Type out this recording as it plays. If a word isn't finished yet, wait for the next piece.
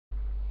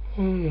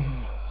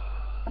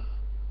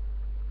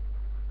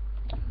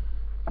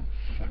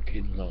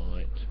Fucking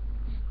light.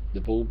 The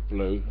bulb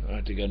blew. I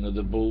had to get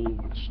another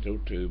bulb. It's still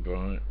too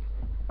bright.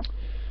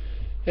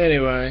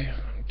 Anyway,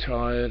 I'm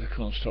tired. I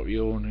can't stop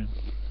yawning.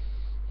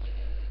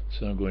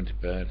 So I'm going to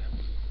bed.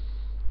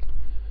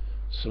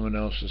 Someone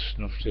else has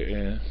snuffed it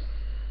here.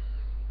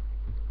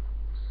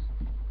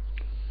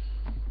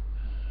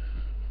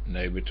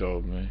 Neighbour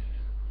told me.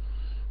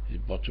 His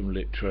bottom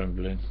lip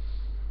trembling.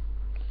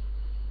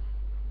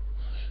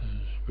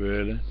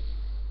 Really?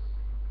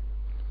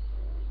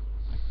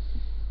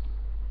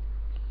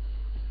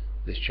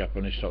 This chap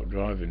only stopped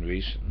driving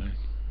recently.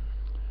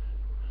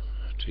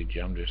 He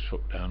jammed his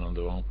foot down on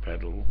the wrong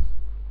pedal.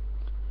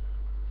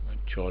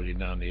 Went charging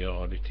down the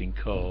yard, hitting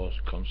cars,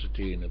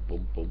 concertina,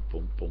 bump, bump,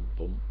 bump, bump,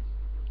 bump.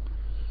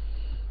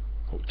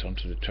 Hooked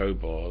onto the tow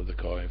bar of the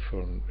car in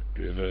front,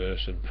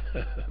 reversed and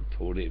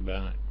pulled it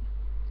back.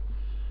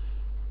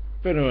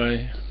 But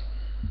anyway,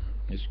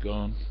 it's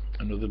gone.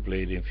 Another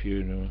bleeding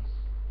funeral.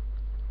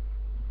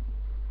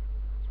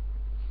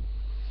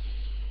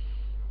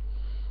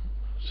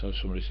 So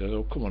somebody says,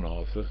 "Oh, come on,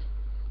 Arthur.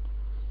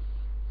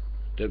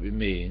 Don't be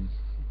mean.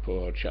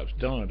 Poor old chap's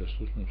died." I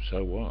said,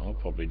 "So what? I'll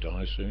probably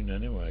die soon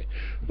anyway."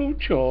 "Oh,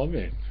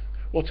 charming.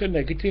 What a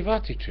negative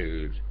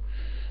attitude."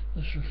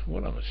 I said,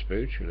 "Well, I'm a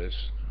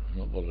spiritualist. I'm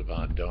not bothered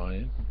about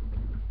dying.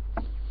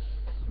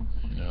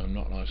 You know, I'm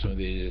not like some of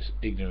these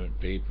ignorant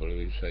people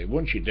who say,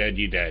 once you're dead,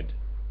 you're dead.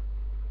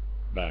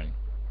 Bang.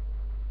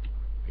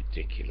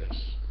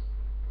 Ridiculous."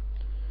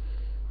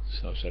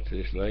 So I said to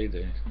this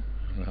lady,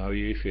 "How are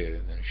you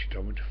feeling?" And she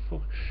told me to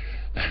fuck.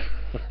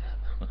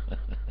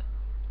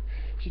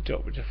 She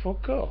told me to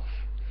fuck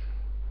off.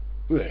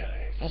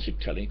 Really? Fancy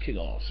telling King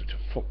Arthur to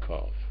fuck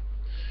off.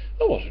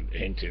 I wasn't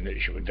hinting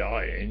that she was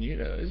dying, you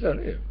know. It's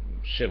only a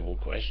civil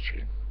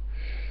question.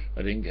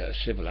 I didn't get a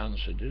civil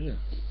answer, did I?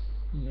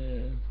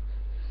 Yeah.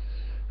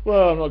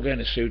 Well, I'm not going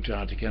to sue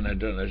Arctic, and I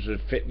don't know if it'll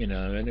fit me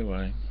now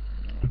anyway,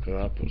 because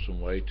I put some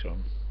weight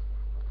on.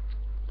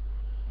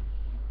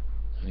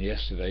 And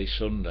yesterday,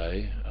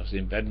 Sunday, I was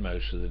in bed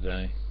most of the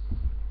day.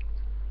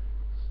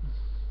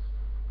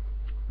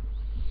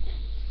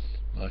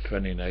 My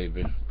friendly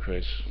neighbour,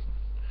 Chris,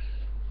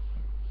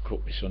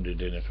 cooked me Sunday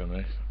dinner for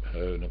me,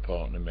 her and her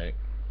partner Mick,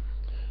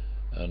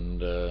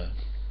 and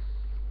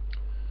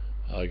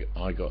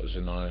I got us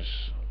a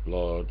nice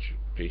large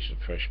piece of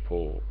fresh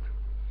pork,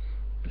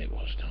 and it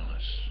was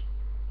nice.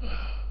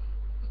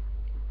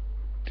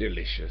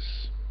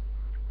 Delicious.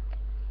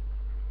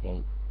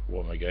 What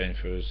am I going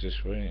for is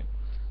this week?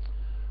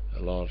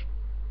 A large,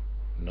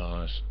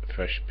 nice,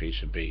 fresh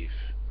piece of beef.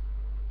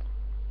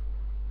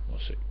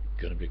 What's it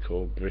going to be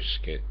called?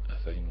 Brisket, I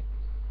think.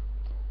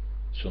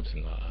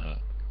 Something like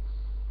that.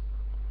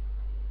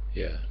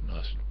 Yeah,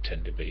 nice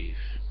tender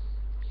beef.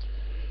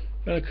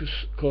 And of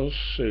course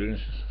soon,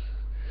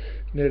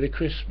 nearly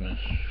Christmas.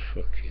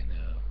 Fucking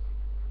hell.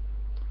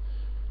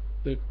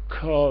 The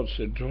cards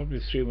are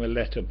dropping through my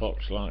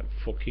letterbox like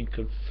fucking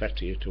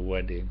confetti at a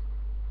wedding.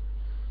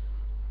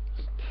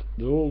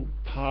 They're all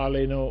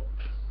piling up.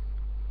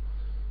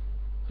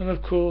 And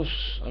of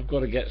course, I've got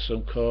to get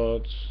some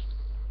cards.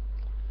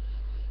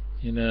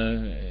 You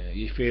know,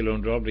 you feel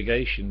under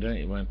obligation, don't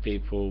you, when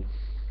people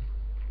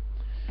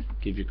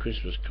give you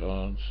Christmas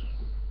cards.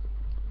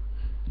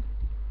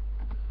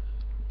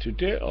 To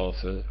dear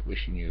Arthur,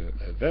 wishing you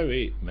a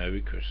very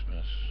Merry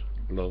Christmas.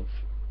 Love,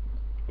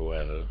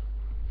 whoever.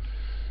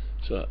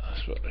 So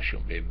that's what I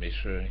shouldn't be in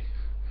misery.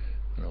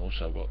 And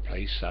also I've got to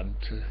play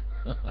Santa.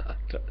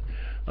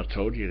 I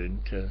told you,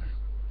 didn't I?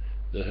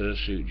 The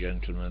hirsute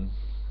gentleman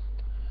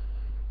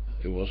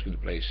who was going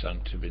to play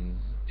Santa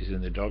is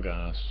in the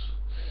doghouse.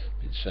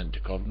 Been sent to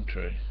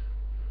Coventry.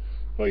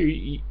 Well,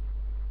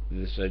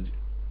 they said,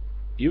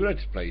 "You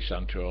ready to play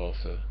Santa,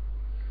 Arthur?"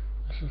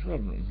 I said,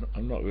 "Well,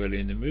 I'm not really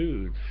in the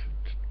mood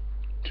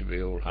to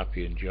be all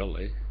happy and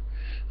jolly.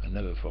 I'm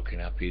never fucking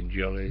happy and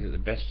jolly at the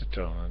best of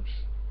times."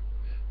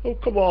 "Oh,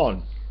 come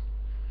on.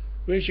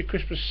 Where's your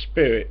Christmas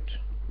spirit?"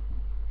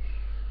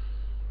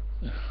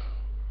 Oh,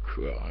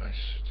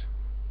 Christ.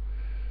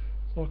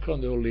 Why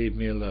can't they all leave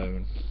me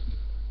alone?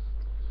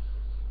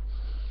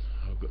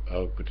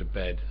 I'll go to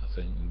bed, I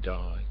think, and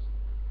die.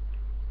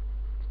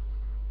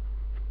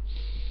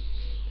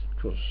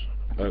 Of course,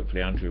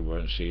 hopefully Andrew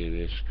won't see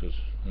this, because,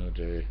 oh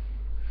dear,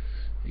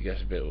 he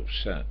gets a bit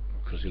upset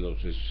because he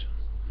loves his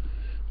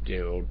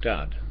dear old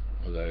dad,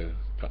 although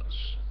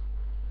perhaps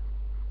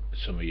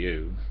some of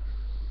you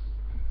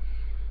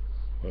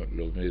won't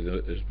love me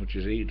as much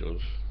as he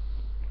does.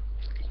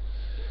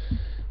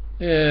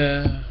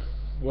 Yeah,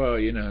 well,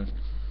 you know,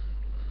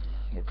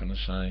 what can I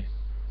say?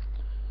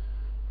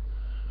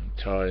 I'm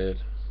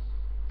tired.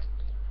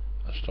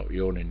 I'll stop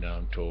yawning now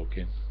I'm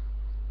talking.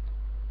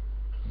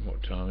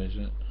 What time is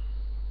it?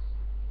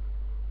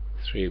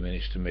 3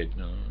 minutes to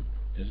midnight,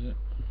 is it?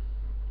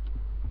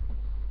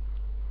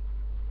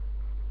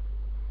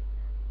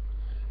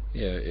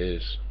 Yeah, it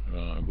is.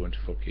 Right, I'm going to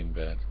fucking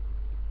bed.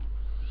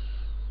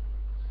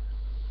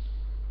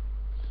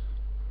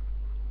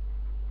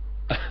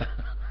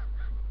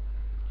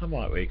 I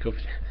might wake up.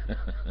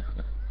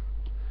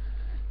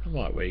 I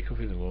might wake up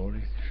in the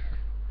morning.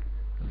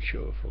 I'm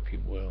sure I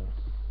fucking will.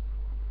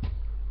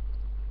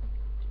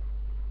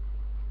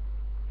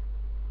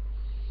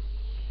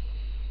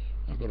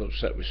 I got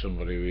upset with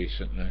somebody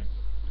recently.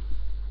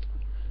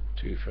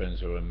 Two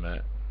friends who I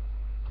met,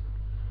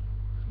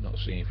 not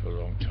seen for a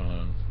long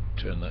time,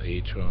 turned that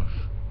heater off.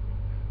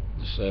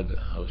 They said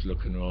I was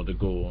looking rather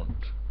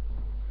gaunt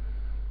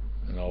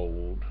and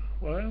old.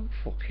 Well, I'm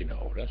fucking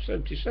old. I'm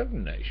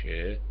 77 next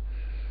year.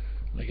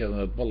 And they gave them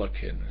a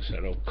bollocking and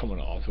said, "Oh, come on,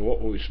 Arthur,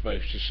 what were we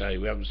supposed to say?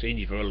 We haven't seen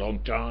you for a long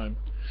time."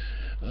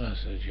 And I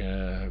said,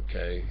 "Yeah,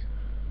 okay."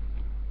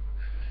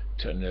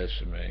 Turned nurse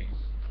for me,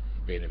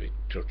 being a bit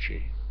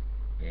touchy.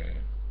 Yeah.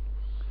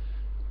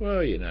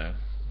 Well, you know.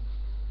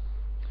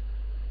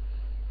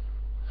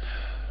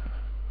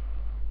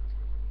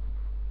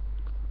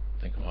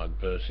 I think I might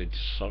burst into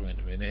song in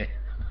a minute.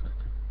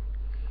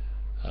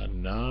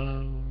 And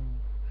now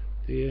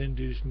the end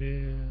is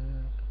near,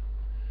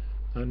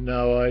 and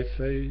now I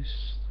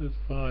face the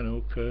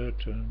final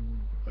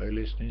curtain. By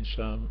listening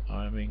Sam,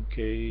 I'm in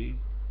key.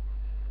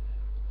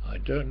 I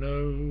don't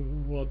know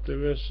what the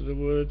rest of the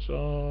words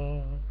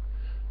are,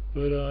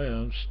 but I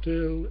am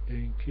still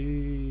in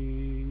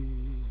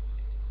key.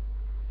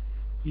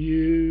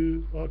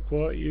 You are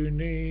quite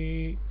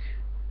unique.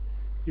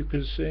 You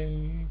can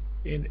sing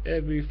in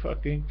every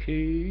fucking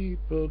key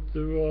but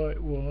the right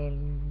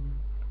one.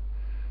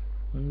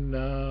 And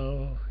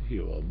now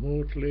you are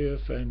mortally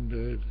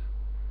offended,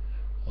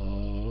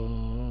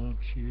 aren't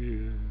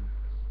you?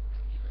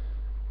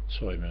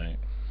 Sorry, mate.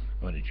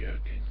 I'm only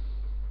joking.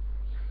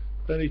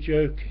 Only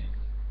joking.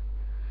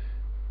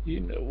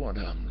 You know what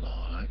I'm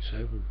like,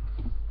 so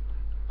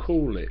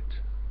call it,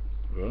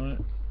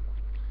 right?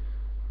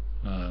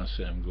 I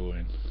see I'm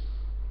going.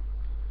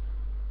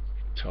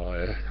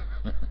 Tired.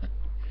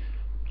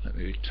 Let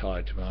me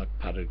retire to my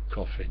padded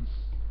coffin.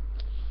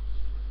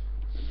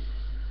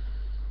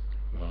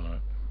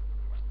 Right.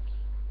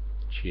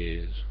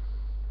 Cheers.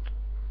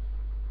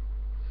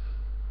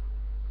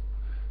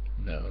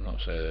 No, I'm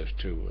not saying those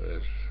two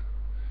words.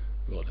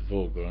 Well, they're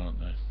vulgar, aren't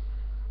they?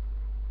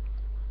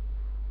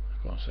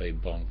 I can't say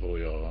bon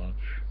voyage.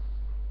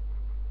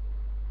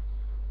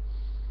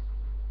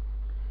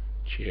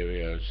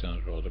 Cheerio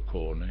sounds rather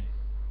corny.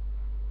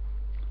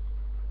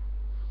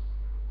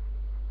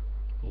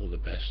 All the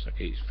best. I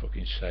keep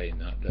fucking saying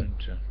that,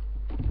 don't I?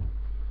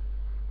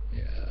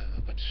 Yeah, I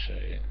better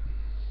say it.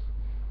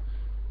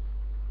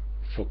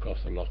 Fuck off,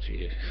 a lot of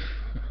you.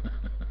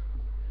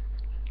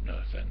 No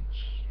offence.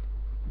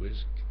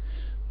 Where's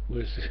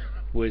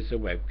the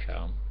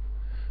webcam?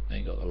 I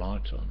ain't got the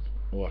light on.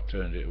 Oh, I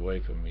turned it away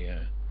from me.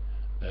 Yeah.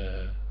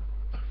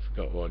 I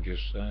forgot what I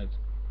just said.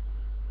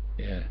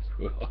 Yeah.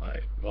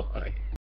 Right. Bye.